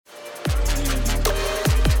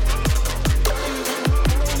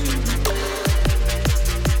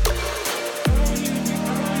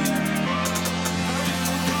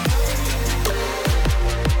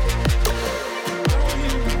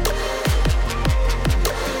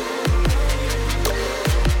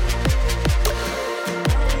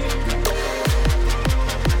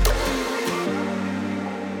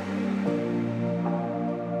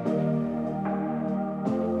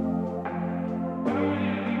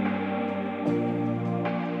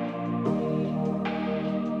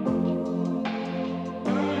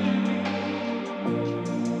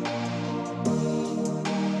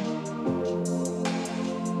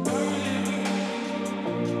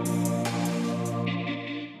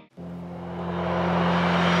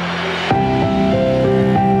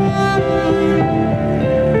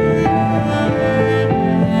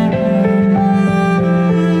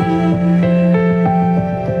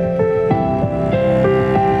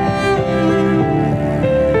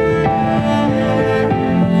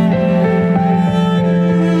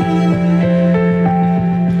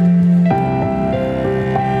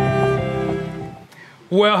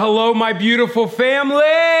Hello, my beautiful family.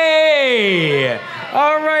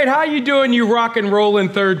 All right, how you doing, you rock and roll in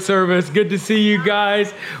third service? Good to see you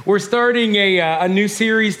guys. We're starting a new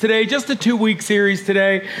series today, just a 2-week series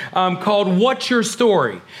today called What's Your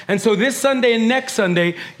Story? And so this Sunday and next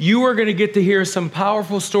Sunday, you are going to get to hear some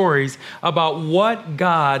powerful stories about what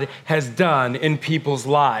God has done in people's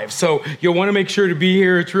lives. So you'll want to make sure to be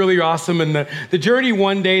here. It's really awesome. And the Journey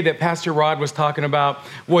One Day that Pastor Rod was talking about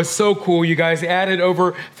was so cool. You guys added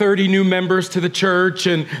over 30 new members to the church.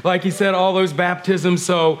 And like he said, all those baptisms.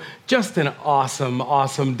 So just an awesome,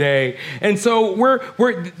 awesome day. And so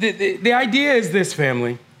the idea is this,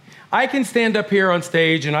 family. I can stand up here on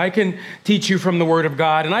stage and I can teach you from the Word of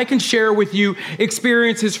God and I can share with you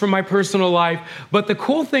experiences from my personal life. But the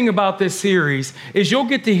cool thing about this series is you'll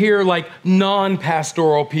get to hear like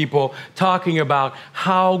non-pastoral people talking about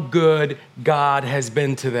how good God has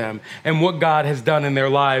been to them and what God has done in their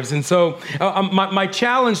lives. And so my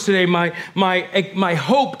challenge today, my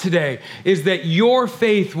hope today is that your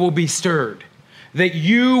faith will be stirred, that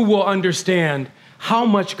you will understand how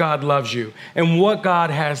much God loves you and what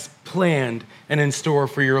God has planned and in store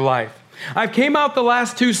for your life. I've came out the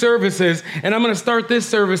last 2 services, and I'm going to start this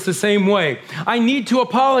service the same way. I need to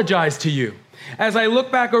apologize to you. As I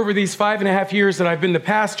look back over these 5.5 years that I've been the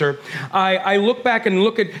pastor, I look back and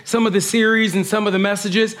look at some of the series and some of the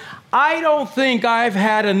messages. I don't think I've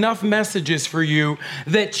had enough messages for you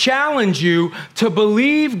that challenge you to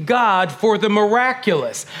believe God for the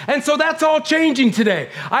miraculous. And so that's all changing today.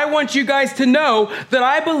 I want you guys to know that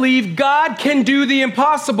I believe God can do the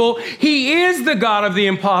impossible. He is the God of the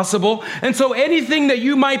impossible. And so anything that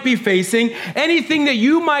you might be facing, anything that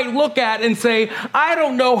you might look at and say, I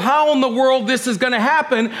don't know how in the world this is going to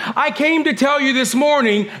happen, I came to tell you this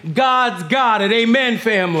morning, God's got it. Amen,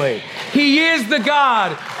 family. He is the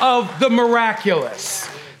God of the miraculous.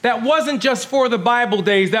 That wasn't just for the Bible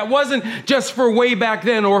days. That wasn't just for way back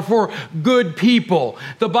then or for good people.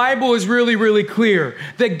 The Bible is really, really clear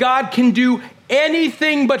that God can do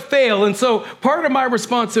anything but fail. And so part of my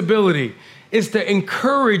responsibility is to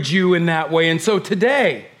encourage you in that way. And so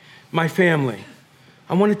today, my family,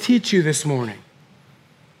 I want to teach you this morning.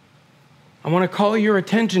 I want to call your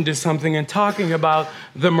attention to something and talking about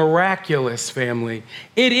the miraculous, family.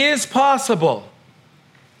 It is possible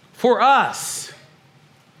for us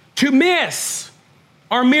to miss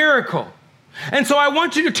our miracle. And so I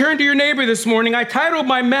want you to turn to your neighbor this morning. I titled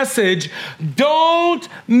my message, Don't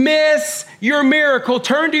Miss Your Miracle.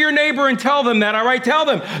 Turn to your neighbor and tell them that, all right? Tell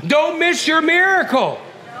them, don't miss your miracle.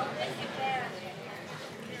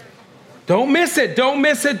 Don't miss it, don't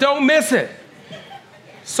miss it, don't miss it.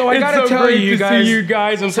 So I got to tell you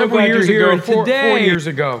guys, I'm so glad you're here. And today, 4 years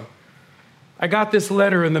ago, I got this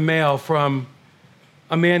letter in the mail from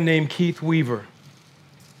a man named Keith Weaver. It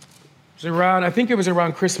was around, I think it was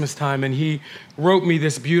around Christmas time, and he wrote me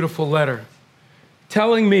this beautiful letter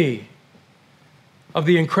telling me of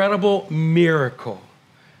the incredible miracle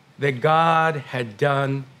that God had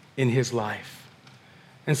done in his life.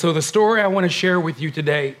 And so the story I want to share with you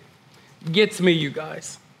today gets me, you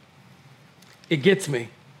guys. It gets me.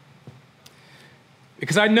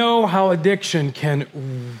 Because I know how addiction can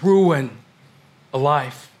ruin a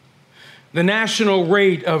life. The national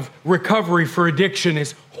rate of recovery for addiction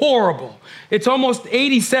is horrible. It's almost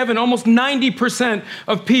 87, almost 90%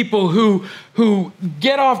 of people who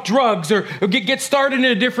get off drugs or get started in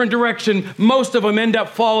a different direction, most of them end up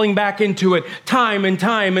falling back into it time and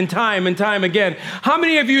time and time and time again. How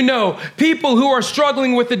many of you know people who are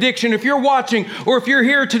struggling with addiction? If you're watching or if you're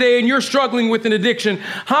here today and you're struggling with an addiction,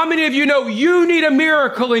 how many of you know you need a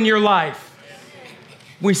miracle in your life?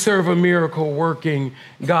 We serve a miracle working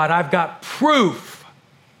God. I've got proof.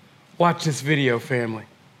 Watch this video, family.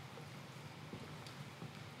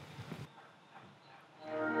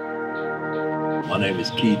 My name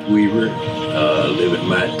is Keith Weaver. I live in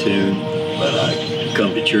Mattoon, but I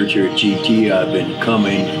come to church here at GT. I've been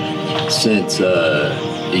coming since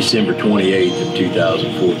December 28th of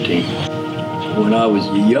 2014. When I was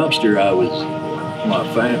a youngster,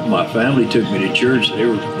 my family took me to church. They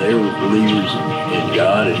were believers in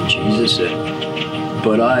God and Jesus.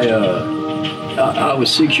 But I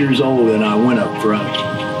was 6 years old and I went up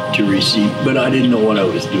front to receive, but I didn't know what I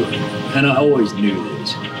was doing. And I always knew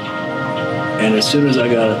this. And as soon as I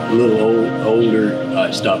got a little older,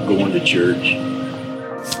 I stopped going to church.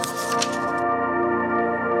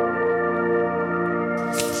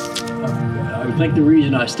 I think the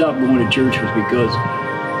reason I stopped going to church was because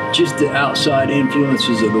just the outside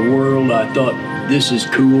influences of the world. I thought this is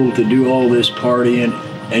cool to do all this partying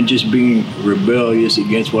and just being rebellious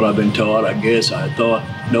against what I've been taught. I guess I thought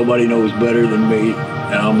nobody knows better than me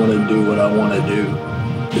and I'm going to do what I want to do.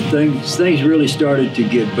 Things really started to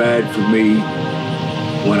get bad for me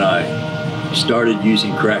when I started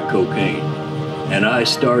using crack cocaine. And I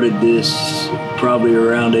started this probably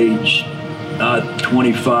around age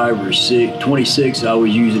 25 or 26. I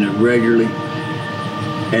was using it regularly.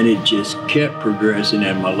 And it just kept progressing,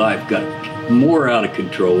 and my life got more out of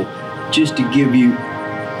control. Just to give you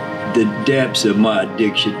the depths of my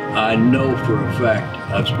addiction, I know for a fact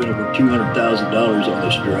I've spent over $200,000 on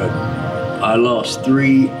this drug. I lost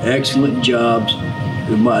 3 excellent jobs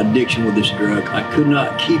with my addiction with this drug. I could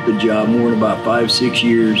not keep a job more than about 5-6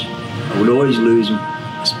 years. I would always lose them.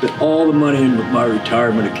 I spent all the money in my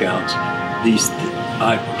retirement accounts.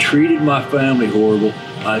 I treated my family horrible.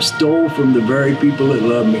 I stole from the very people that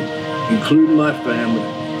love me, including my family.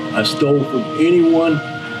 I stole from anyone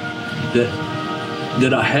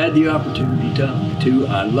that I had the opportunity to.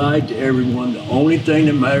 I lied to everyone. The only thing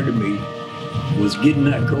that mattered to me was getting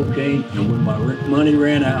that cocaine, and when my money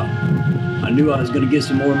ran out, I knew I was going to get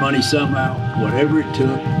some more money somehow, whatever it took,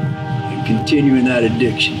 and continuing that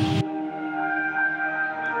addiction.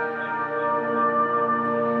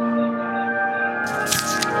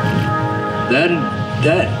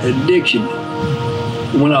 That addiction,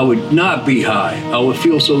 when I would not be high, I would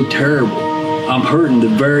feel so terrible. I'm hurting the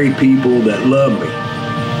very people that love me.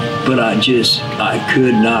 But I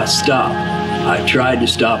could not stop. I tried to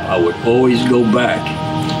stop. I would always go back.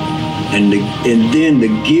 And then the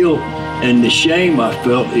guilt and the shame I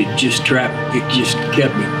felt, it just kept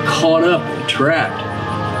me caught up and trapped.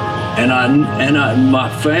 And my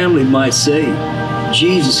family might say,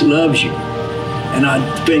 Jesus loves you. And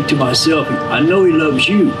I think to myself, I know he loves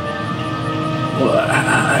you. Well,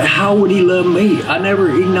 how would he love me? I never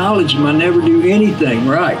acknowledge him. I never do anything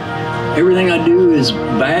right. Everything I do is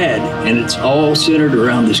bad, and it's all centered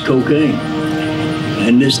around this cocaine.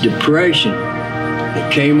 And this depression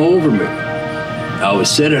that came over me. I would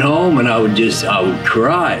sit at home and I would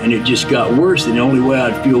cry, and it just got worse. And the only way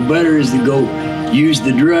I'd feel better is to go use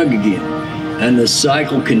the drug again. And the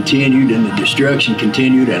cycle continued, and the destruction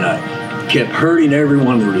continued, and I kept hurting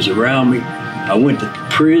everyone that was around me. I went to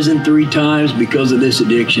prison 3 times because of this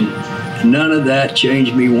addiction. None of that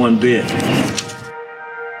changed me one bit.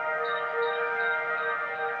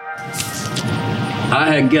 I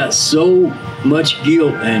had got so much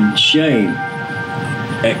guilt and shame.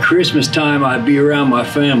 At Christmas time, I'd be around my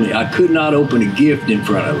family. I could not open a gift in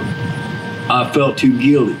front of them. I felt too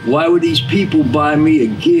guilty. Why would these people buy me a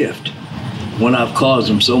gift when I've caused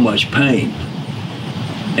them so much pain?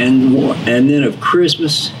 And then of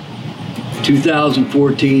Christmas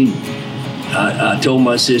 2014, I told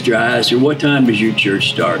my sister, I asked her, what time does your church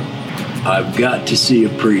start? I've got to see a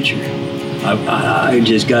preacher. I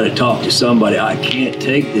just got to talk to somebody. I can't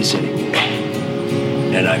take this anymore.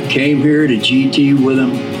 And I came here to GT with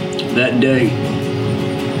him that day.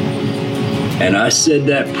 And I said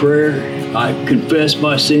that prayer. I confessed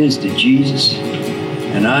my sins to Jesus.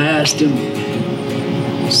 And I asked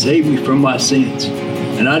him, save me from my sins.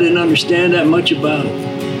 And I didn't understand that much about it.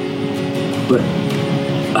 But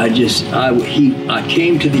I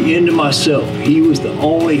came to the end of myself. He was the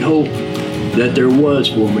only hope that there was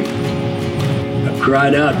for me. I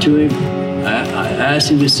cried out to him. I asked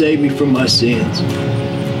him to save me from my sins.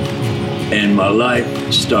 And my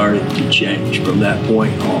life started to change from that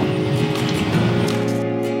point on.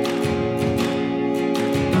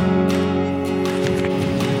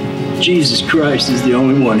 Jesus Christ is the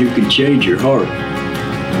only one who can change your heart.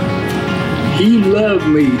 He loved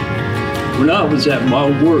me when I was at my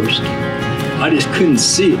worst. I just couldn't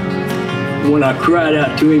see it. When I cried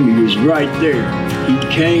out to him, he was right there. He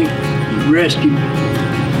came, he rescued me,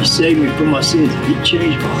 he saved me from my sins. He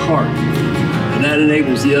changed my heart. And that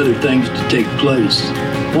enables the other things to take place.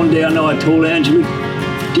 One day I know I told Angelique,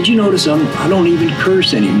 did you notice I don't even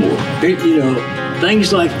curse anymore?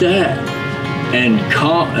 Things like that. And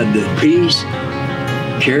the peace,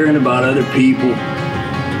 caring about other people,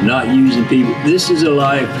 not using people. This is a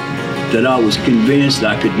life that I was convinced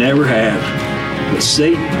I could never have. But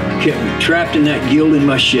Satan kept me trapped in that guilt and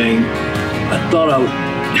my shame. I thought I would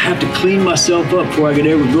have to clean myself up before I could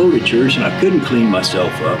ever go to church, and I couldn't clean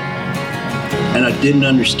myself up. And I didn't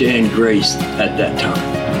understand grace at that time.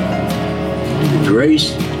 The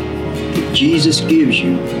grace that Jesus gives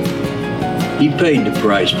you, he paid the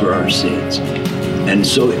price for our sins. And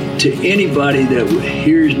so to anybody that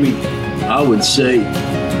hears me, I would say,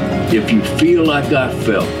 if you feel like I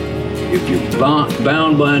felt, if you're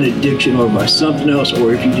bound by an addiction or by something else,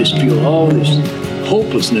 or if you just feel all this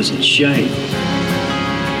hopelessness and shame,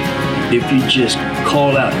 if you just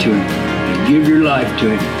call out to him and give your life to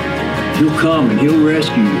him, he'll come and he'll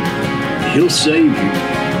rescue you. He'll save you.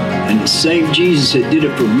 And the same Jesus that did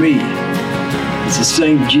it for me is the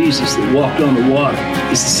same Jesus that walked on the water.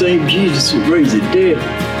 It's the same Jesus that raised the dead.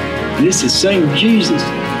 And it's the same Jesus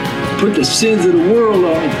that put the sins of the world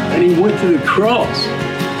on him. And he went to the cross.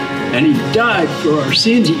 And he died for our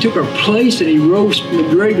sins. He took our place and he rose from the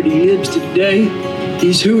grave and he lives today.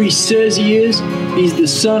 He's who he says he is. He's the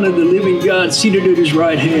Son of the living God, seated at his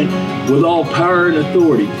right hand with all power and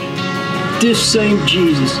authority. This same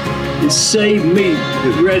Jesus that saved me,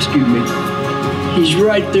 that rescued me, he's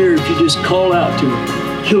right there if you just call out to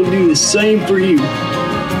him. He'll do the same for you.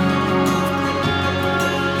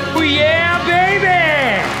 Oh, yeah, baby!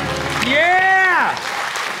 Yeah!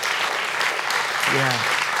 Yeah.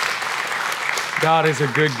 God is a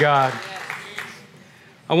good God.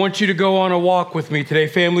 I want you to go on a walk with me today,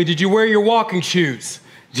 family. Did you wear your walking shoes?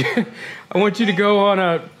 I want you to go on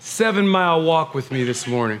a 7-mile walk with me this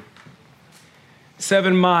morning.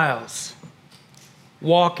 7 miles,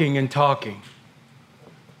 walking and talking.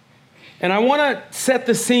 And I want to set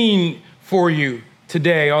the scene for you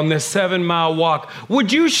today on this 7-mile walk.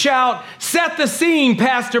 Would you shout, "Set the scene,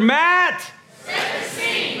 Pastor Matt"? Set the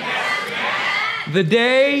scene, Pastor Matt. The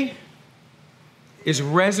day is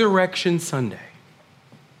Resurrection Sunday.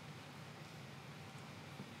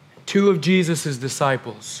 2 of Jesus'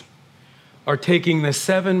 disciples are taking the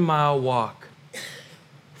 7-mile walk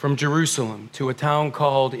from Jerusalem to a town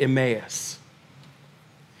called Emmaus.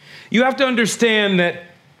 You have to understand that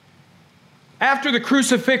after the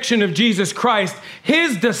crucifixion of Jesus Christ,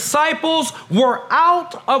 his disciples were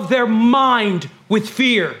out of their mind with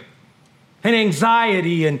fear and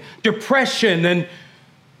anxiety and depression and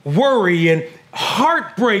worry and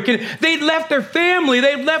heartbreak. And they'd left their family,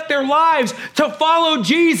 they'd left their lives to follow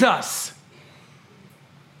Jesus.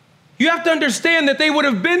 You have to understand that they would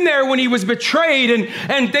have been there when he was betrayed,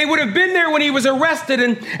 and they would have been there when he was arrested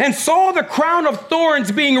and saw the crown of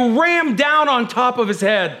thorns being rammed down on top of his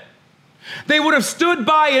head. They would have stood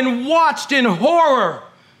by and watched in horror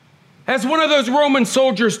as one of those Roman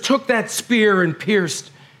soldiers took that spear and pierced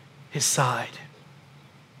his side.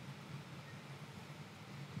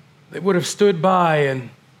 They would have stood by and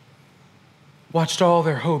watched all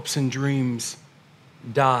their hopes and dreams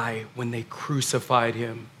die when they crucified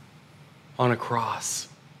him on a cross.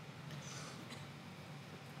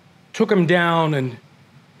 Took him down and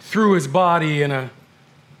threw his body in a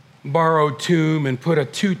borrowed tomb and put a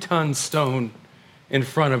 2-ton stone in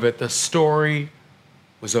front of it. The story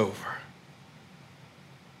was over.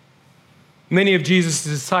 Many of Jesus'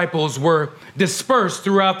 disciples were dispersed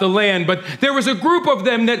throughout the land, but there was a group of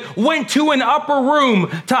them that went to an upper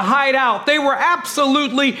room to hide out. They were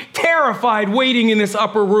absolutely terrified waiting in this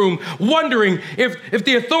upper room, wondering if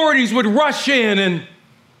the authorities would rush in and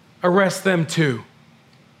arrest them too.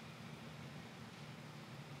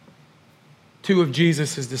 2 of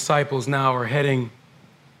Jesus' disciples now are heading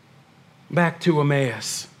back to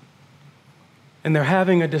Emmaus, and they're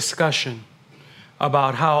having a discussion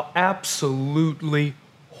about how absolutely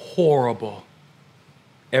horrible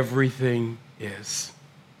everything is.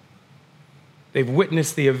 They've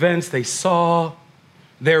witnessed the events. They saw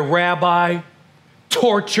their rabbi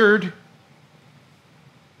tortured,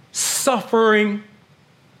 suffering,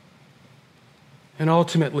 and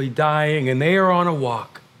ultimately dying, and they are on a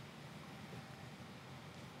walk.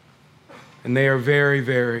 And they are very,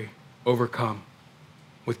 very overcome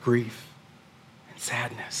with grief and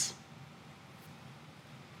sadness.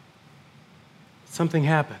 Something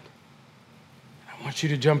happened. I want you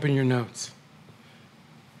to jump in your notes.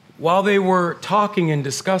 While they were talking and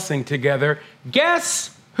discussing together,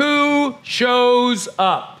 guess who shows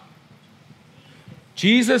up?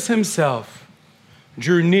 Jesus himself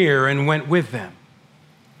drew near and went with them.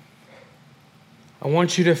 I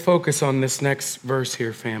want you to focus on this next verse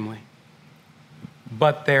here, family.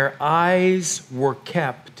 But their eyes were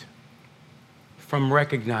kept from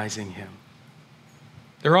recognizing him.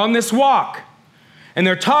 They're on this walk. And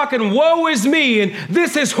they're talking, woe is me, and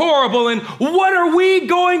this is horrible, and what are we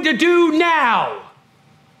going to do now?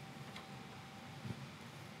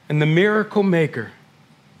 And the miracle maker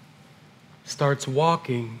starts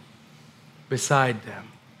walking beside them.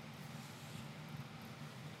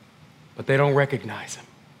 But they don't recognize him.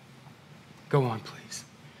 Go on, please.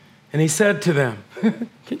 And he said to them,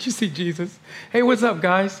 can't you see Jesus? Hey, what's up,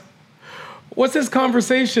 guys? What's this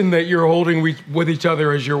conversation that you're holding with each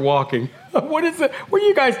other as you're walking? What is it? What are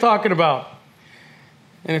you guys talking about?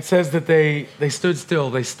 And it says that they stood still,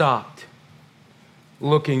 they stopped,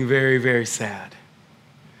 looking very, very sad.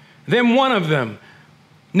 Then one of them,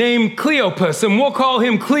 named Cleopas, and we'll call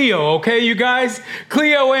him Cleo, okay, you guys?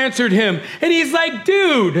 Cleo answered him, and he's like,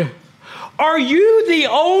 dude, Are you the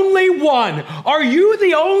only one? Are you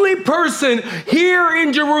the only person here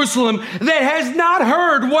in Jerusalem that has not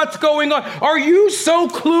heard what's going on? Are you so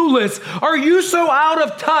clueless? Are you so out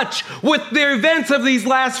of touch with the events of these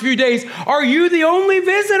last few days? Are you the only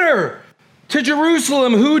visitor to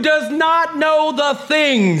Jerusalem who does not know the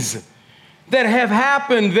things that have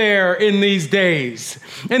happened there in these days?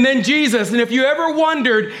 And then Jesus, and if you ever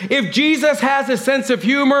wondered if Jesus has a sense of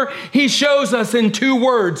humor, he shows us in 2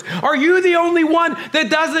 words. Are you the only one that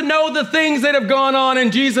doesn't know the things that have gone on?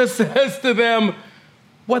 And Jesus says to them,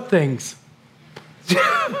 what things?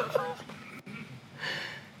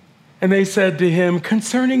 And they said to him,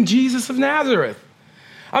 concerning Jesus of Nazareth,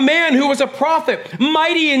 a man who was a prophet,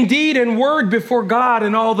 mighty in deed and word before God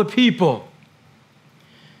and all the people,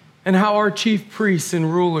 and how our chief priests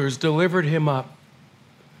and rulers delivered him up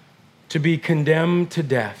to be condemned to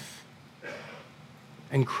death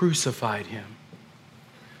and crucified him.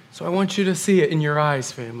 So I want you to see it in your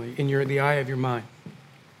eyes, family, in the eye of your mind.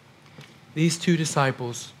 These 2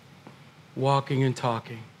 disciples walking and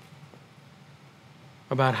talking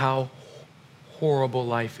about how horrible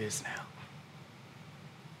life is now.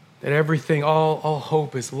 That everything, all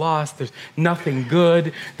hope is lost. There's nothing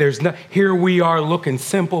good. Here we are looking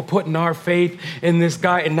simple, putting our faith in this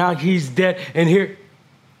guy, and now he's dead. And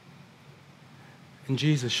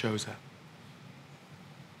Jesus shows up.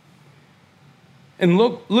 And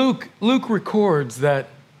Luke records that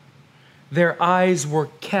their eyes were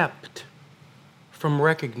kept from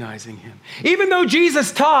recognizing him. Even though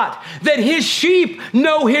Jesus taught that his sheep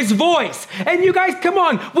know his voice. And you guys, come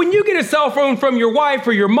on, when you get a cell phone from your wife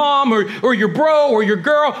or your mom or your bro or your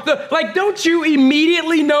girl, don't you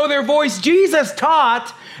immediately know their voice? Jesus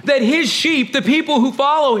taught that his sheep, the people who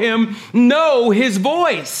follow him, know his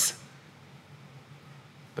voice.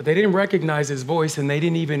 But they didn't recognize his voice, and they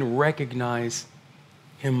didn't even recognize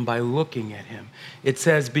him by looking at him. It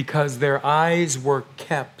says because their eyes were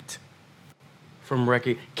kept from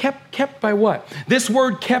kept by what? This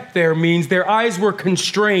word kept there means their eyes were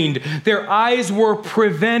constrained. Their eyes were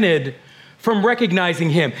prevented from recognizing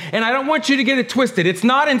him. And I don't want you to get it twisted. It's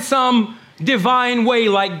not in some divine way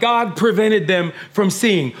like God prevented them from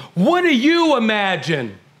seeing. What do you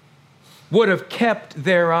imagine would have kept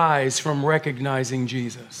their eyes from recognizing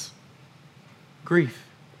Jesus? Grief,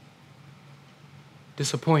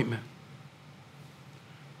 disappointment,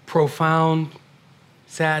 profound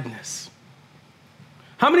sadness.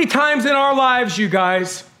 How many times in our lives, you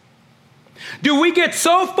guys, do we get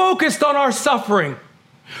so focused on our suffering?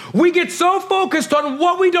 We get so focused on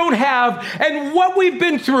what we don't have and what we've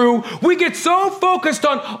been through. We get so focused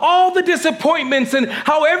on all the disappointments and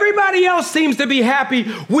how everybody else seems to be happy.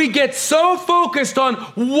 We get so focused on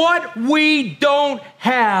what we don't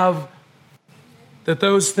have that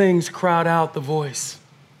those things crowd out the voice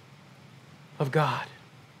of God.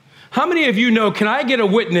 How many of you know, can I get a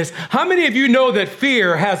witness? How many of you know that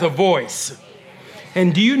fear has a voice?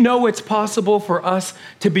 And do you know it's possible for us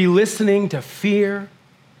to be listening to fear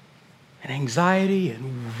and anxiety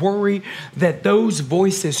and worry, that those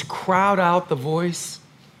voices crowd out the voice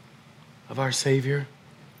of our Savior?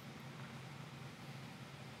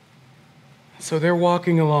 So they're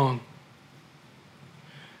walking along.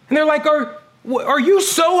 And they're like, are you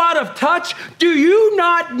so out of touch? Do you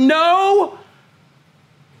not know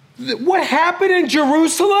what happened in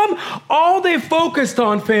Jerusalem? All they focused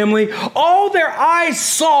on, family, all their eyes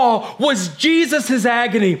saw was Jesus'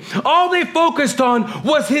 agony. All they focused on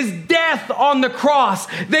was his death on the cross.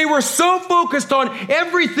 They were so focused on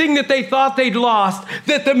everything that they thought they'd lost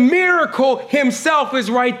that the miracle himself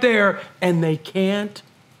is right there, and they can't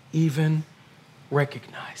even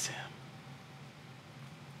recognize him.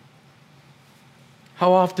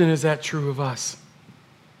 How often is that true of us?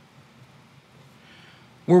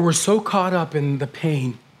 Where we're so caught up in the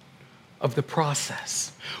pain of the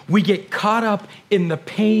process. We get caught up in the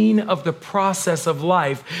pain of the process of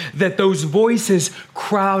life that those voices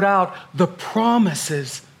crowd out the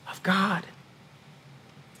promises of God.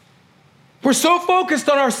 We're so focused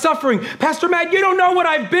on our suffering. Pastor Matt, you don't know what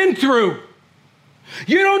I've been through.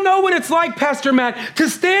 You don't know what it's like, Pastor Matt, to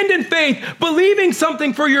stand in faith, believing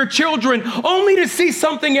something for your children, only to see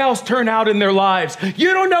something else turn out in their lives.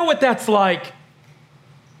 You don't know what that's like.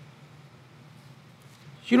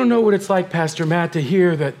 You don't know what it's like, Pastor Matt, to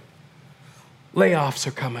hear that layoffs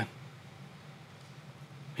are coming.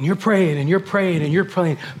 And you're praying and you're praying and you're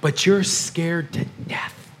praying, but you're scared to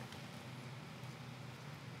death.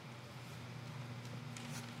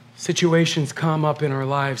 Situations come up in our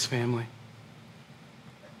lives, family.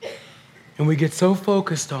 And we get so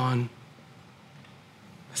focused on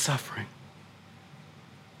the suffering.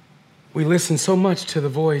 We listen so much to the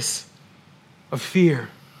voice of fear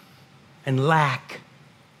and lack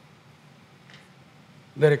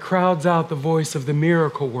that it crowds out the voice of the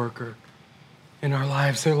miracle worker in our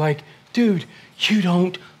lives. They're like, dude, you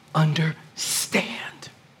don't understand.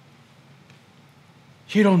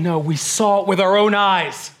 You don't know. We saw it with our own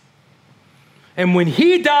eyes. And when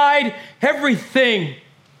he died, everything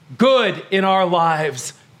good in our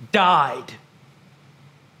lives died.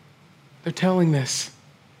 They're telling this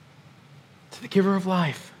to the giver of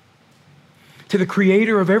life, to the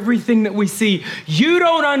creator of everything that we see. You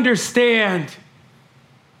don't understand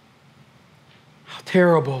how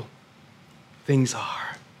terrible things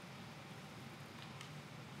are.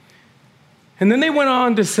 And then they went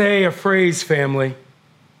on to say a phrase, family,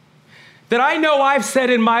 that I know I've said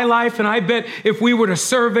in my life, and I bet if we were to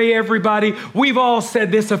survey everybody, we've all said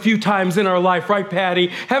this a few times in our life, right, Patty?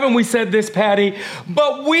 Haven't we said this, Patty?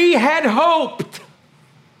 But we had hoped.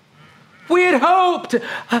 We had hoped.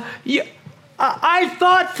 I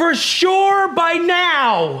thought for sure by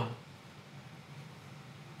now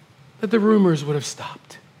that the rumors would have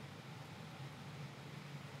stopped.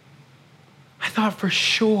 I thought for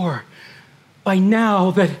sure by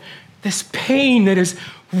now that this pain that is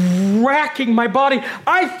racking my body,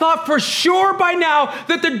 I thought for sure by now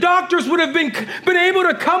that the doctors would have been able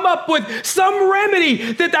to come up with some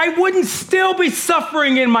remedy that I wouldn't still be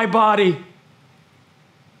suffering in my body.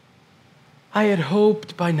 I had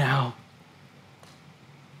hoped by now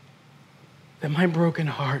that my broken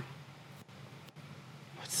heart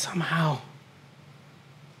would somehow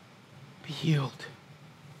be healed.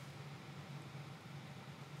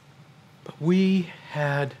 But we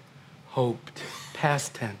had hoped.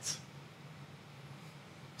 Past tense.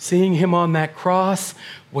 Seeing him on that cross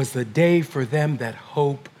was the day for them that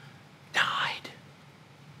hope died.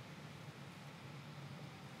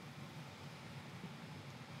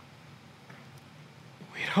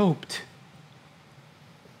 We had hoped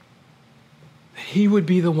that he would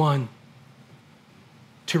be the one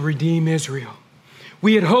to redeem Israel.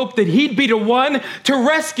 We had hoped that he'd be the one to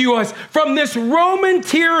rescue us from this Roman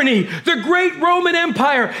tyranny, the great Roman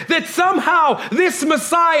Empire, that somehow this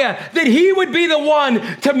Messiah, that he would be the one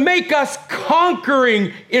to make us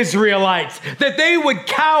conquering Israelites, that they would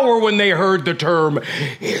cower when they heard the term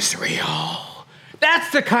Israel.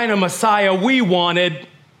 That's the kind of Messiah we wanted.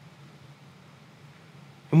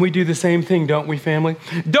 And we do the same thing, don't we, family?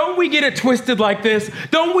 Don't we get it twisted like this?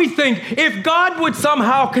 Don't we think if God would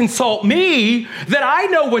somehow consult me, that I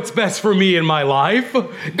know what's best for me in my life?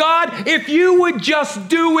 God, if you would just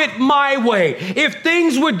do it my way, if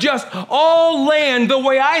things would just all land the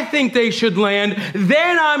way I think they should land,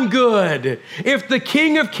 then I'm good. If the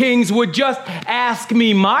King of Kings would just ask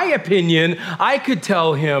me my opinion, I could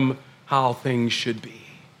tell him how things should be.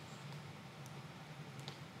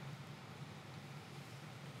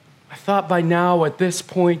 I thought by now at this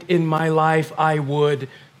point in my life I would ...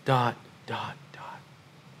 I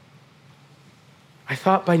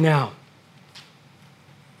thought by now,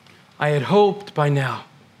 I had hoped by now,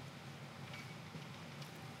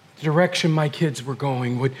 the direction my kids were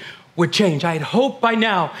going would change. I had hoped by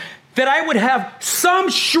now that I would have some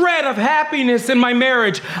shred of happiness in my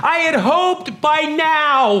marriage. I had hoped by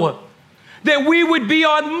now that we would be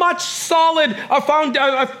on much solid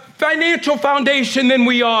a financial foundation than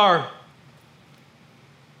we are.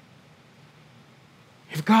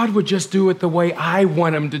 If God would just do it the way I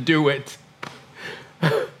want him to do it.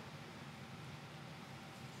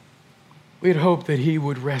 We'd hope that he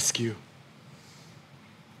would rescue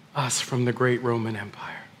us from the great Roman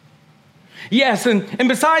Empire. Yes, and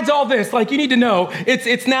besides all this, like you need to know,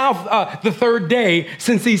 it's now the third day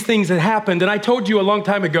since these things had happened. And I told you a long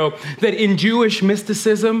time ago that in Jewish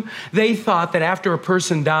mysticism, they thought that after a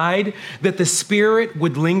person died, that the spirit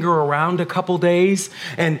would linger around a couple days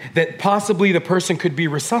and that possibly the person could be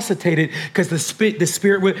resuscitated because the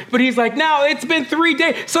spirit would. But he's like, no, it's been 3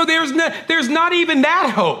 days. So there's not even that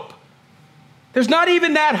hope. There's not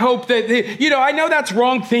even that hope that, I know that's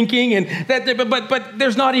wrong thinking, and but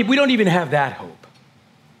there's not even, we don't even have that hope.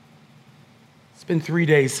 It's been 3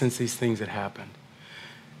 days since these things had happened.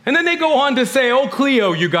 And then they go on to say, oh,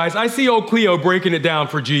 Cleo, you guys, I see old Cleo breaking it down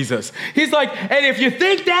for Jesus. He's like, and if you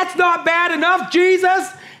think that's not bad enough, Jesus,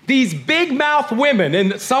 these big mouth women,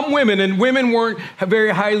 and some women, and women weren't very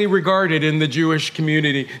highly regarded in the Jewish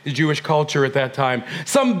community, the Jewish culture at that time.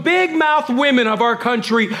 Some big mouth women of our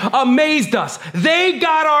country amazed us. They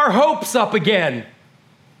got our hopes up again.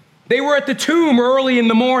 They were at the tomb early in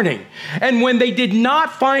the morning. And when they did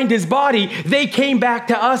not find his body, they came back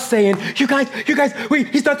to us saying, you guys, wait,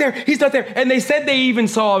 he's not there. And they said they even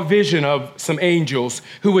saw a vision of some angels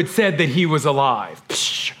who had said that he was alive.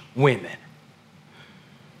 Psh, women.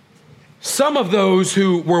 some of those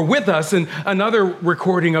who were with us, and another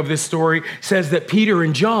recording of this story says that Peter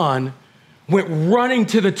and John went running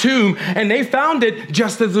to the tomb, and they found it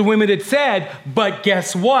just as the women had said, but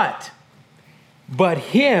guess what? But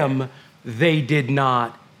him they did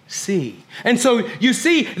not see. And so you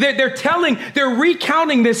see that they're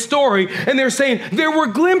recounting this story, and they're saying there were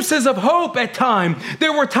glimpses of hope at times.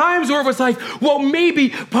 There were times where it was like, well, maybe,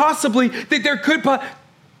 possibly, that there could, but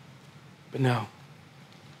no.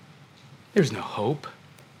 There's no hope.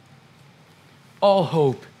 All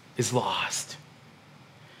hope is lost.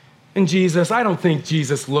 And Jesus, I don't think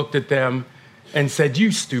Jesus looked at them and said,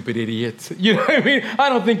 you stupid idiots. You know what I mean? I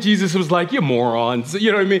don't think Jesus was like, you morons.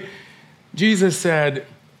 You know what I mean? Jesus said,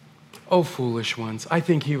 oh, foolish ones. I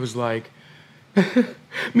think he was like,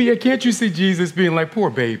 Mia, can't you see Jesus being like, poor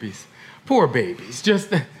babies,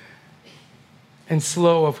 just, and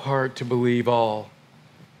slow of heart to believe all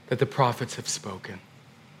that the prophets have spoken.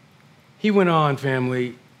 He went on,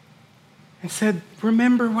 family, and said,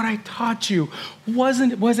 remember what I taught you. Was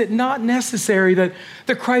it not necessary that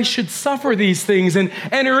the Christ should suffer these things and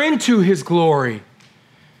enter into his glory?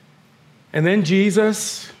 And then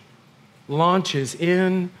Jesus launches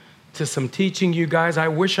in to some teaching, you guys. I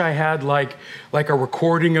wish I had like a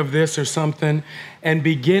recording of this or something. And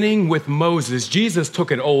beginning with Moses, Jesus took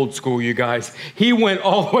it old school, you guys. He went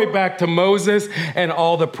all the way back to Moses and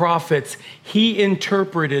all the prophets. He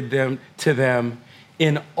interpreted them to them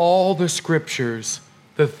in all the scriptures,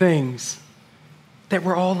 the things that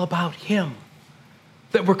were all about him,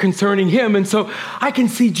 that were concerning him. And so I can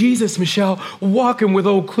see Jesus, Michelle, walking with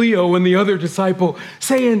old Cleo and the other disciple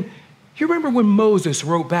saying, you remember when Moses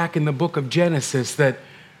wrote back in the book of Genesis that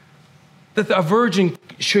a virgin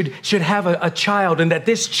should have a child, and that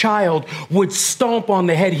this child would stomp on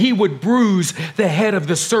the head. He would bruise the head of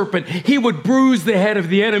the serpent. He would bruise the head of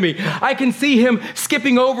the enemy. I can see him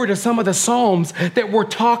skipping over to some of the Psalms that were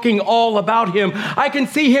talking all about him. I can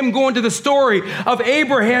see him going to the story of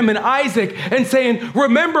Abraham and Isaac and saying,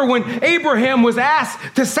 remember when Abraham was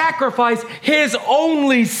asked to sacrifice his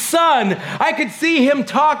only son? I could see him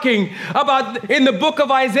talking about in the book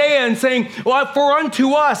of Isaiah and saying, well, for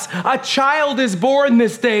unto us a child is born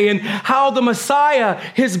this day, and how the Messiah,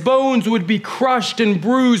 his bones would be crushed and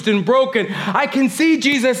bruised and broken. I can see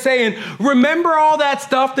Jesus saying, remember all that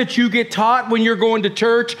stuff that you get taught when you're going to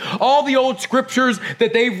church, all the old scriptures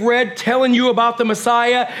that they've read telling you about the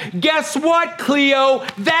Messiah? Guess what, Cleo?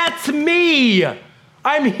 That's me.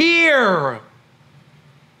 I'm here.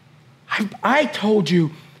 I told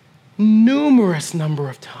you numerous number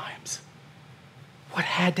of times what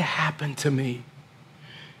had to happen to me.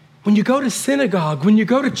 When you go to synagogue, when you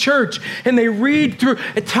go to church, and they read through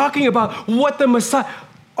talking about what the Messiah,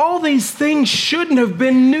 all these things shouldn't have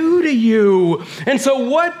been new to you. And so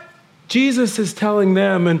what Jesus is telling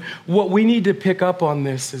them, and what we need to pick up on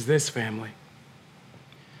this is this, family,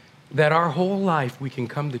 that our whole life we can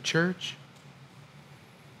come to church,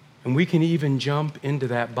 and we can even jump into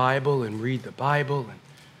that Bible and read the Bible, and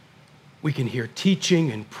we can hear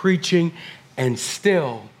teaching and preaching, and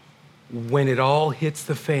still, when it all hits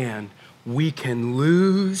the fan, we can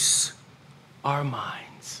lose our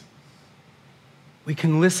minds. We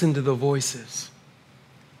can listen to the voices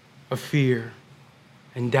of fear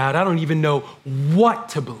and doubt. I don't even know what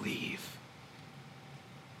to believe.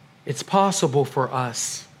 It's possible for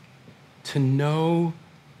us to know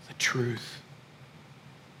the truth.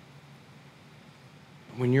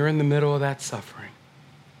 When you're in the middle of that suffering,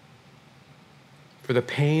 for the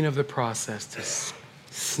pain of the process to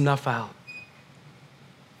snuff out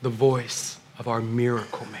the voice of our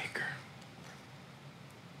miracle maker.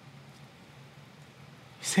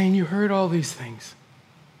 He's saying, you heard all these things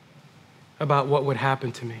about what would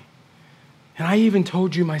happen to me. And I even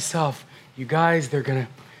told you myself, you guys, they're gonna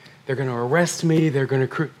arrest me,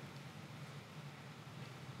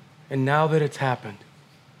 and now that it's happened,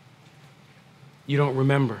 you don't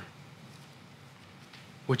remember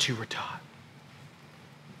what you were taught.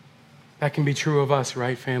 That can be true of us,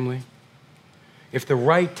 right, family? If the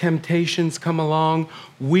right temptations come along,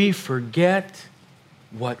 we forget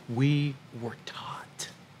what we were taught.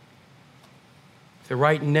 If the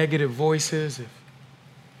right negative voices, if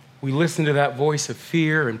we listen to that voice of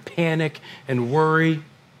fear and panic and worry,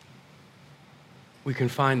 we can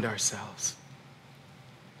find ourselves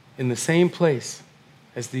in the same place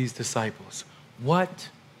as these disciples. What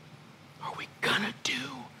are we gonna do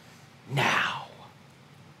now?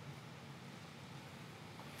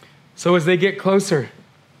 So as they get closer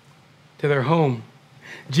to their home,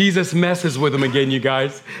 Jesus messes with them again, you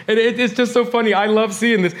guys. And it's just so funny. I love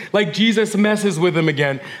seeing this. Like Jesus messes with them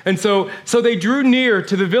again. And so they drew near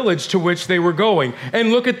to the village to which they were going. And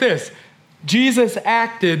look at this. Jesus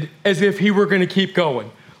acted as if he were going to keep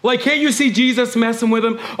going. Like, can't you see Jesus messing with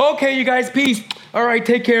them? Okay, you guys, peace. All right,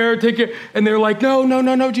 take care. And they're like,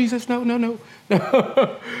 no, Jesus, no.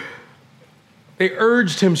 They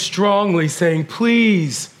urged him strongly, saying,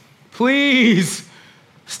 please,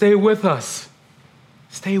 stay with us.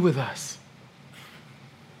 Stay with us.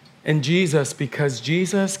 And Jesus, because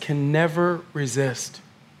Jesus can never resist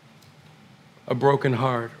a broken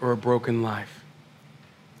heart or a broken life,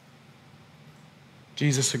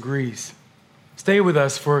 Jesus agrees. Stay with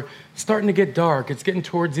us, for it's starting to get dark. It's getting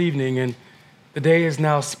towards evening, and the day is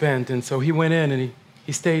now spent. And so he went in and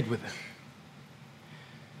he stayed with them.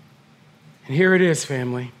 And here it is,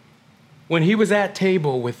 family. When he was at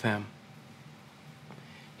table with them,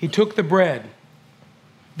 he took the bread,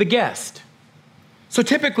 the guest. So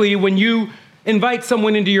typically when you invite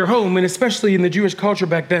someone into your home, and especially in the Jewish culture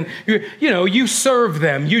back then, you serve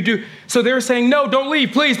them. You do. So they're saying, no, don't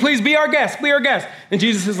leave. Please be our guest. And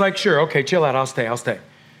Jesus is like, sure, okay, chill out. I'll stay.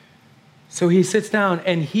 So he sits down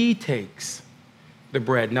and he takes the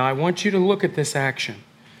bread. Now I want you to look at this action.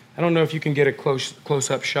 I don't know if you can get a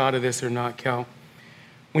close-up shot of this or not, Cal.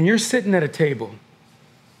 When you're sitting at a table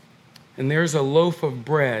and there's a loaf of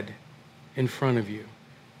bread in front of you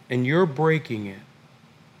and you're breaking it,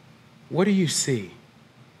 what do you see?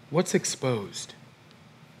 What's exposed?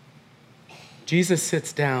 Jesus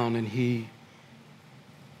sits down and he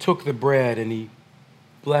took the bread and he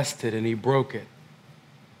blessed it and he broke it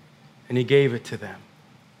and he gave it to them.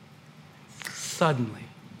 Suddenly,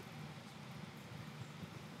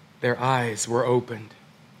 their eyes were opened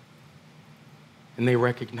and they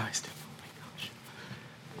recognized him. Oh my gosh,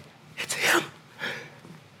 it's him.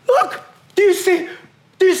 Look, do you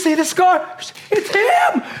see the scars? It's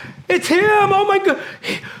him. It's him. Oh my God.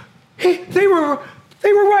 They were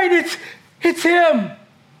right. It's him.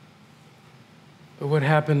 But what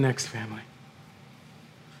happened next, family?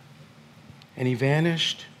 And he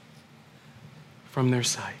vanished from their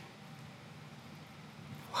sight.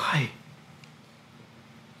 Why?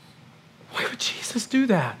 Why would Jesus do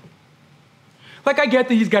that? Like, I get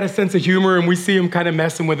that he's got a sense of humor and we see him kind of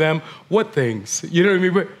messing with them. What things? You know what I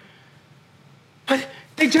mean? But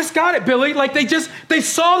they just got it, Billy. Like, they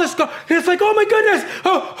saw this guy, and it's like, oh my goodness,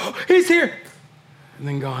 oh, he's here. And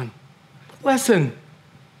then gone. Lesson.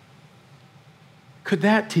 Could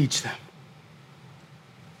that teach them?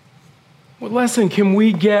 What lesson can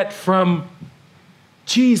we get from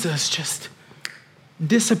Jesus just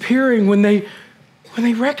disappearing when they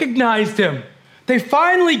recognized him? They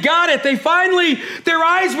finally got it. Their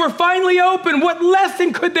eyes were finally open. What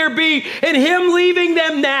lesson could there be in him leaving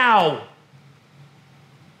them now?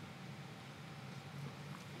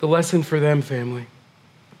 The lesson for them, family,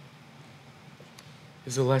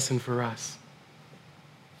 is a lesson for us.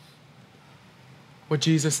 What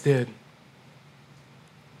Jesus did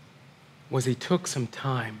was he took some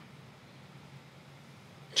time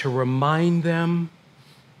to remind them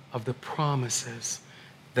of the promises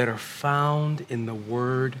that are found in the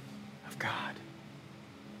Word of God.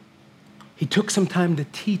 He took some time to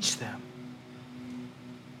teach them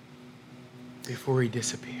before he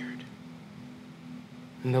disappeared.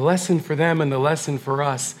 And the lesson for them and the lesson for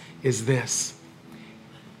us is this.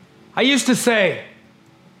 I used to say,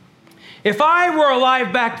 if I were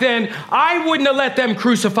alive back then, I wouldn't have let them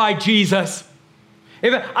crucify Jesus.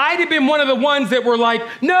 If I'd have been one of the ones that were like,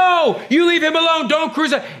 no, you leave him alone, don't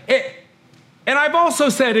crucify. And I've also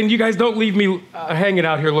said, and you guys don't leave me hanging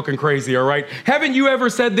out here looking crazy, all right? Haven't you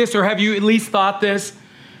ever said this, or have you at least thought this?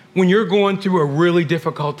 When you're going through a really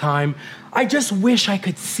difficult time, I just wish I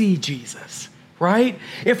could see Jesus. Right?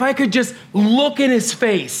 If I could just look in his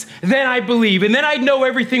face, then I believe, and then I'd know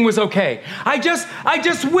everything was okay. I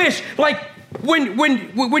just wish, like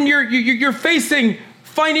when you're facing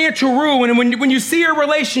financial ruin, and when you see your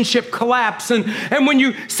relationship collapse, and when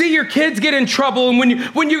you see your kids get in trouble, and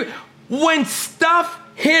when stuff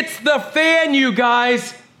hits the fan, you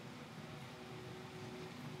guys,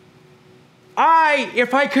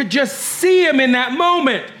 if I could just see him in that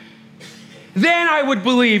moment, then I would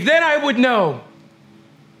believe, then I would know.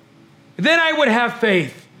 Then I would have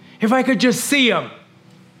faith if I could just see him.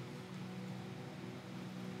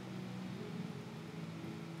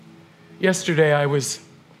 Yesterday I was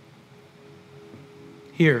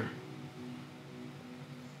here.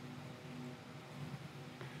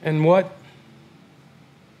 And what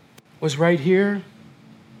was right here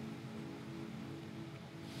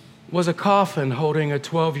was a coffin holding a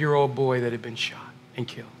 12-year-old boy that had been shot and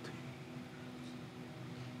killed.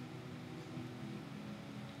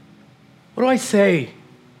 What do I say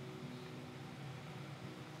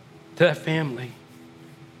to that family?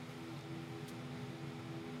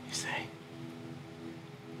 You say,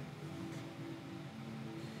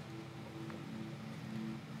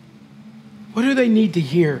 What do they need to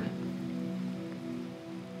hear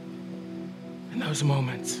in those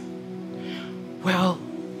moments? Well,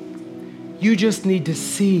 you just need to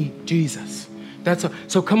see Jesus. That's all.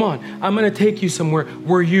 So come on, I'm going to take you somewhere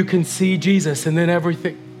where you can see Jesus, and then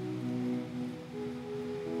everything.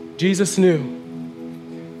 Jesus knew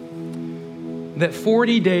that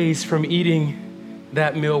 40 days from eating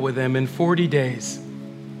that meal with them, in 40 days,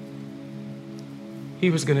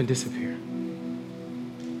 he was going to disappear.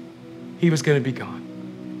 He was going to be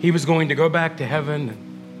gone. He was going to go back to heaven, and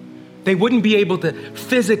they wouldn't be able to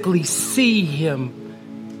physically see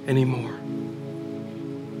him anymore.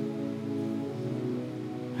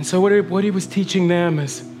 And so what he was teaching them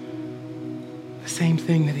is the same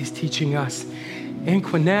thing that he's teaching us.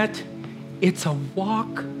 Anquinette, it's a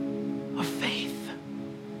walk of faith.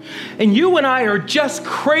 And you and I are just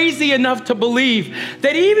crazy enough to believe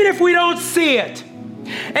that even if we don't see it,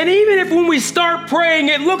 and even if when we start praying,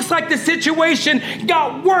 it looks like the situation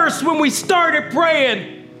got worse when we started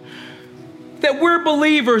praying, that we're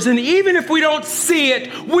believers, and even if we don't see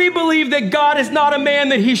it, we believe that God is not a man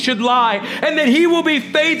that he should lie, and that he will be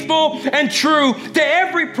faithful and true to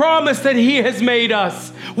every promise that he has made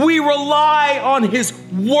us. We rely on his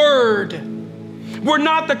word. We're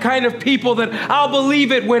not the kind of people that I'll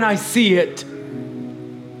believe it when I see it.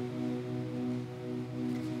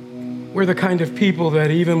 We're the kind of people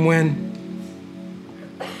that even when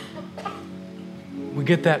we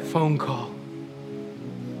get that phone call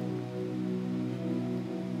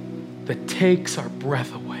that takes our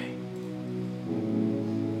breath away,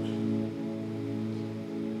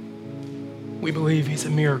 we believe he's a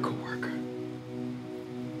miracle worker.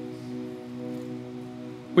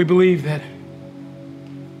 We believe that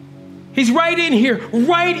he's right in here,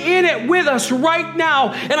 right in it with us right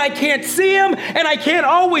now. And I can't see him, and I can't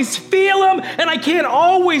always feel him, and I can't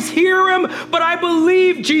always hear him. But I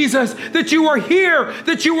believe, Jesus, that you are here,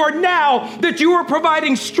 that you are now, that you are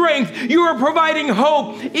providing strength, you are providing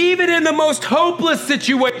hope. Even in the most hopeless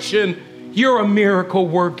situation, you're a miracle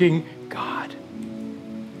working God.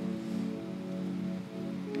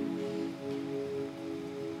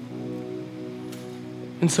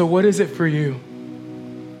 And so what is it for you,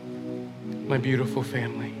 my beautiful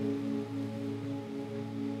family,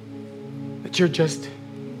 that you're just,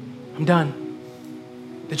 I'm done,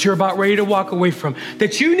 that you're about ready to walk away from,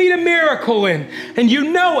 that you need a miracle in, and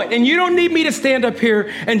you know it, and you don't need me to stand up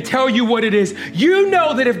here and tell you what it is. You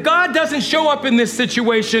know that if God doesn't show up in this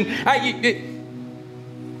situation,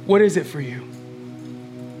 what is it for you?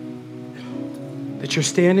 That you're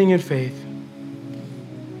standing in faith,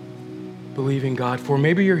 believing God for.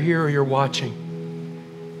 Maybe you're here or you're watching,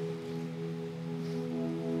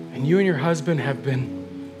 and you and your husband have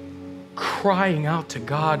been crying out to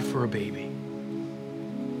God for a baby,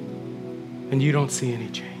 and you don't see any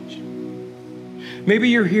change. Maybe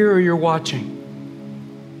you're here or you're watching,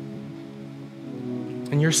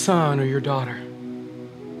 and your son or your daughter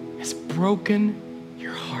has broken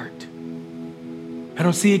your heart. I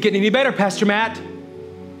don't see it getting any better, Pastor Matt.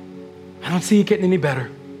 I don't see it getting any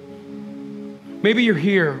better. Maybe you're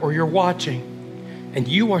here or you're watching, and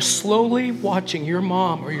you are slowly watching your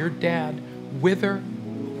mom or your dad wither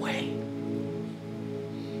away.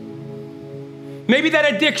 Maybe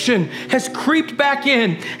that addiction has creeped back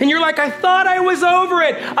in, and you're like, I thought I was over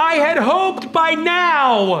it. I had hoped by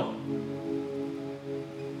now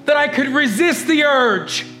that I could resist the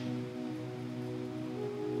urge.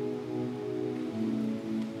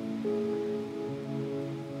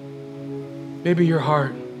 Maybe your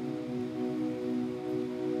heart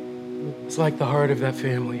is like the heart of that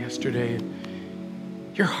family yesterday.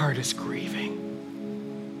 Your heart is grieving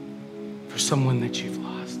for someone that you've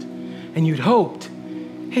lost. And you'd hoped,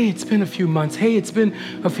 hey, it's been a few months. Hey, it's been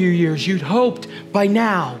a few years. You'd hoped by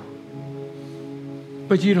now.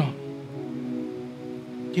 But you don't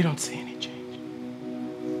see any change.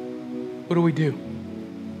 What do we do?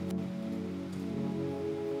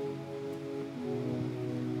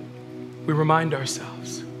 We remind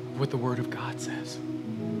ourselves of what the Word of God says.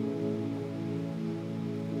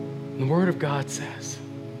 And the Word of God says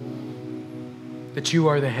that you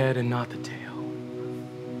are the head and not the tail.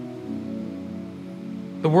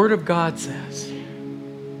 The Word of God says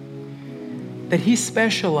that He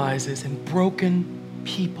specializes in broken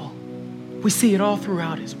people. We see it all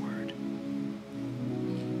throughout His Word.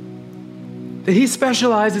 That He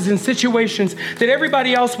specializes in situations that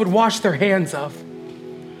everybody else would wash their hands of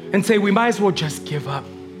and say, we might as well just give up.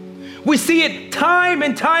 We see it time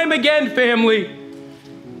and time again, family.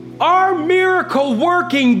 Our miracle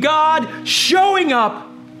working God showing up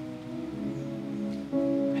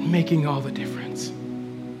and making all the difference.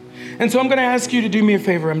 And so I'm going to ask you to do me a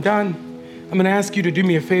favor. I'm done. I'm going to ask you to do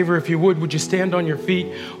me a favor if you would. Would you stand on your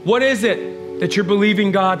feet? What is it that you're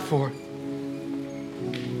believing God for?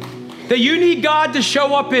 That you need God to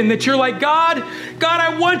show up in, that you're like, God,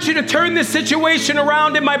 I want you to turn this situation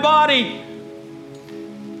around in my body.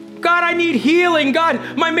 God, I need healing.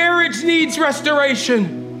 God, my marriage needs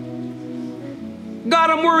restoration. God,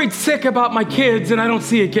 I'm worried sick about my kids and I don't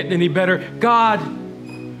see it getting any better. God,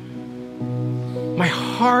 my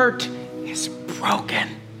heart is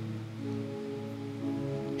broken.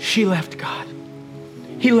 She left God.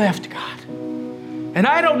 He left God. And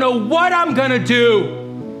I don't know what I'm going to do.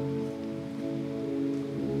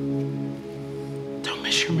 Don't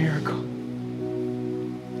miss your miracle.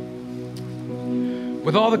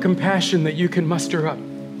 With all the compassion that you can muster up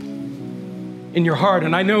in your heart,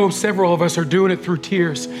 and I know several of us are doing it through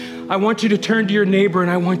tears, I want you to turn to your neighbor and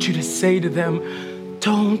I want you to say to them,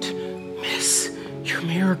 don't miss your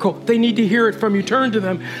miracle. They need to hear it from you. Turn to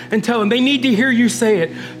them and tell them they need to hear you say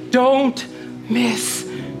it. Don't miss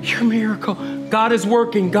your miracle. God is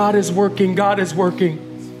working. God is working. God is working.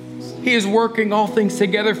 He is working all things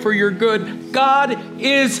together for your good. God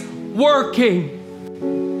is working.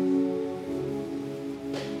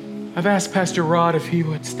 I've asked Pastor Rod if he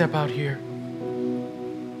would step out here.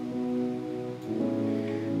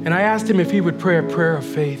 And I asked him if he would pray a prayer of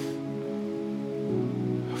faith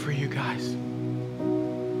for you guys.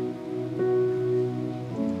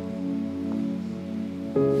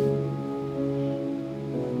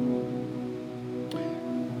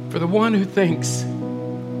 For the one who thinks,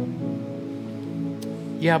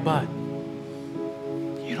 yeah, but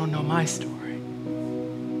you don't know my story.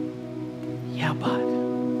 Yeah, but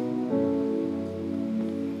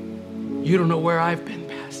you don't know where I've been,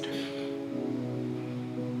 Pastor.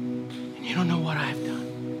 And you don't know what I've done.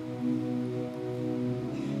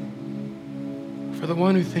 For the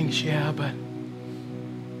one who thinks, yeah, but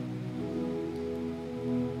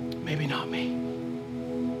maybe not me.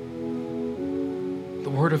 The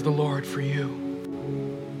word of the Lord for you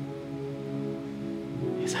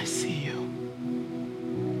is, I see you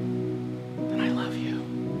and I love you.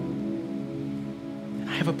 And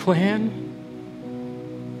I have a plan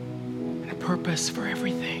and a purpose for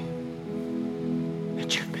everything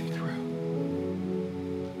that you've been through.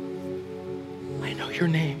 I know your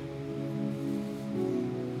name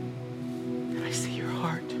and I see your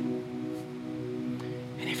heart.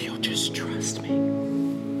 And if you'll just trust me,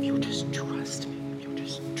 if you'll just trust me,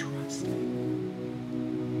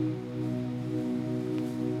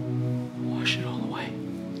 wash it all away.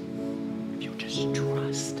 If you'll just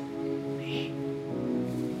trust me.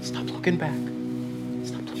 Stop looking back.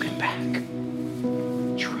 Stop looking back.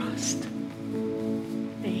 Trust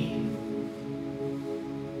me.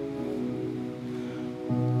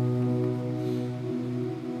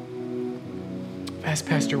 I've asked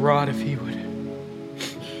Pastor Rod if he would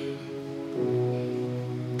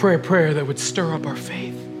pray a prayer that would stir up our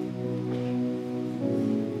faith.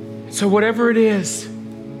 So whatever it is,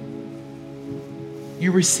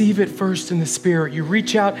 you receive it first in the Spirit. You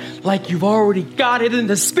reach out like you've already got it in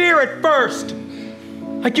the Spirit first.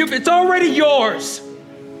 Like it's already yours.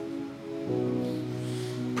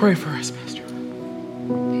 Pray for us, Pastor.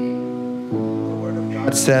 The Word of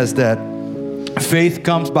God says that faith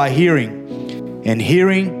comes by hearing, and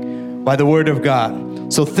hearing by the Word of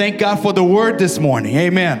God. So thank God for the Word this morning.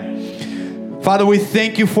 Amen. Father, we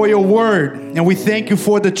thank you for your Word, and we thank you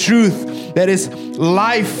for the truth that is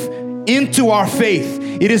life into our faith.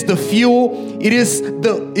 It is the fuel,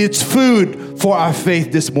 it's food for our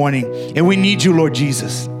faith this morning. And we need you, Lord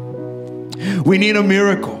Jesus. We need a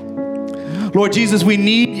miracle. Lord Jesus, we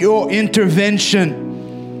need your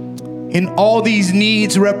intervention in all these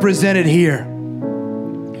needs represented here.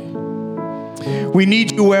 We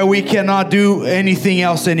need you where we cannot do anything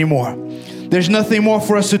else anymore. There's nothing more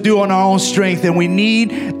for us to do on our own strength, and we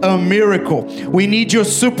need a miracle. We need your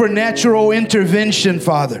supernatural intervention,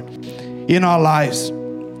 Father, in our lives.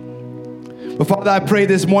 But Father, I pray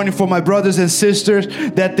this morning for my brothers and sisters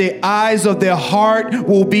that the eyes of their heart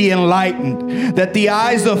will be enlightened, that the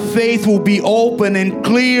eyes of faith will be open and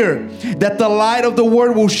clear, that the light of the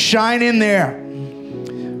Word will shine in there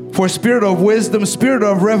for spirit of wisdom, spirit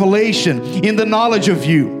of revelation in the knowledge of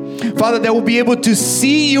you. Father, that we'll be able to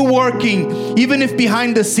see you working, even if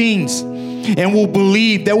behind the scenes, and we'll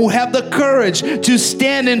believe, that we'll have the courage to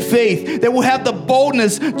stand in faith, that we'll have the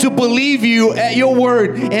boldness to believe you at your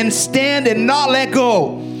word and stand and not let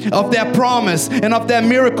go of that promise and of that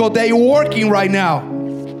miracle that you're working right now.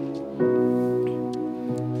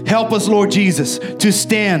 Help us, Lord Jesus, to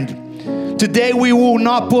stand. Today we will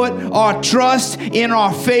not put our trust in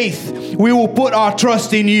our faith. We will put our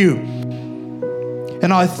trust in you.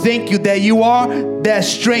 And I thank you that you are that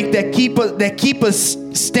strength that keep us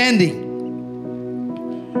standing.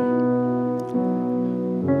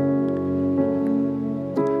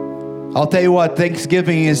 I'll tell you what,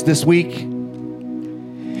 Thanksgiving is this week.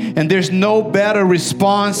 And there's no better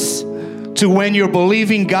response to when you're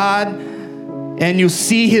believing God and you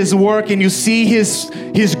see His work and you see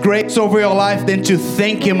His grace over your life than to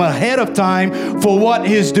thank Him ahead of time for what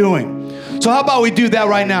He's doing. So how about we do that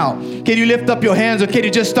right now? Can you lift up your hands, or can you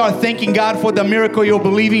just start thanking God for the miracle you're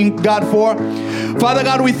believing God for? Father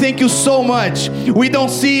God, we thank you so much. We don't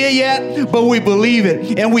see it yet, but we believe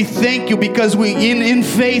it. And we thank you because in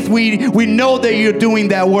faith, we know that you're doing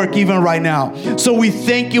that work even right now. So we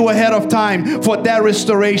thank you ahead of time for that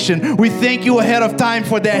restoration. We thank you ahead of time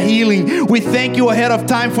for that healing. We thank you ahead of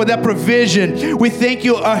time for that provision. We thank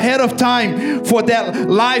you ahead of time for that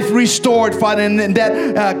life restored, Father, and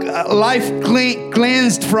that life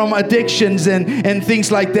cleansed from addictions and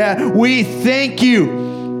things like that. We thank you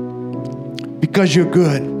because you're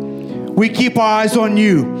good. We keep our eyes on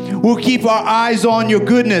you. We'll keep our eyes on your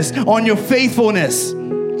goodness, on your faithfulness.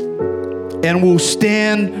 And we'll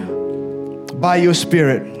stand by your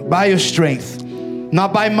spirit, by your strength.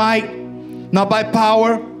 Not by might, not by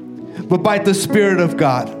power, but by the Spirit of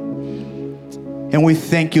God. And we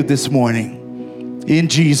thank you this morning. In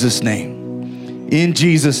Jesus' name. In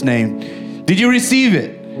Jesus' name. Did you receive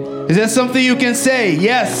it? Is that something you can say?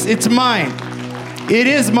 Yes, it's mine. It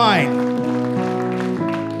is mine.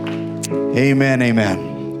 Amen,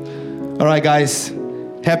 amen. All right, guys.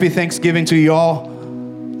 Happy Thanksgiving to you all.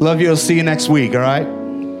 Love you. I'll see you next week, all right?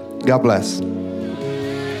 God bless.